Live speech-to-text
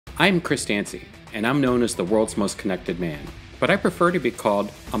I'm Chris Dancy, and I'm known as the world's most connected man, but I prefer to be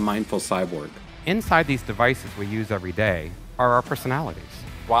called a mindful cyborg. Inside these devices we use every day are our personalities.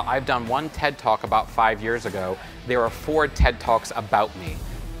 While I've done one TED Talk about 5 years ago, there are 4 TED Talks about me.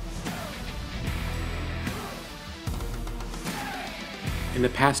 In the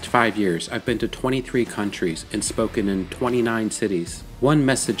past 5 years, I've been to 23 countries and spoken in 29 cities. One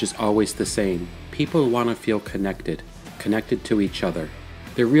message is always the same. People want to feel connected to each other.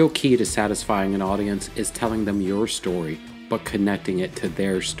 The real key to satisfying an audience is telling them your story, but connecting it to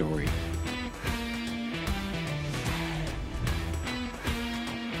their story.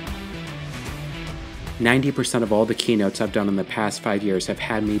 "90% of all the keynotes I've done in the past 5 years have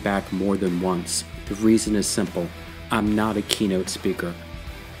had me back more than once. The reason is simple. I'm not a keynote speaker.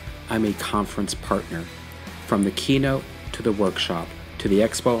 I'm a conference partner. From the keynote to the workshop, to the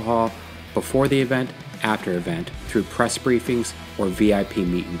expo hall, before the event, after event, through press briefings or VIP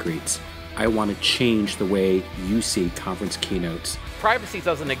meet and greets. I want to change the way you see conference keynotes. Privacy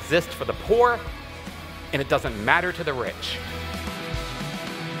doesn't exist for the poor, and it doesn't matter to the rich.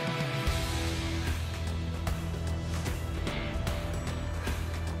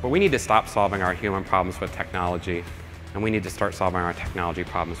 But we need to stop solving our human problems with technology, and we need to start solving our technology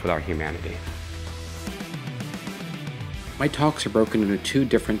problems with our humanity. My talks are broken into 2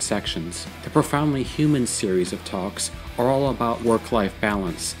 different sections. The Profoundly Human series of talks are all about work-life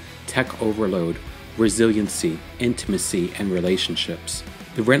balance, tech overload, resiliency, intimacy, and relationships.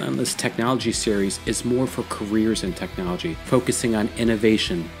 The Relentless Technology series is more for careers in technology, focusing on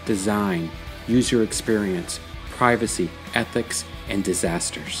innovation, design, user experience, privacy, ethics, and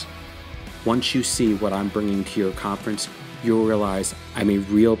disasters. Once you see what I'm bringing to your conference, you'll realize I'm a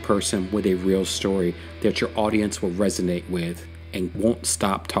real person with a real story that your audience will resonate with and won't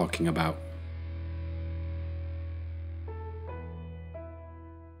stop talking about.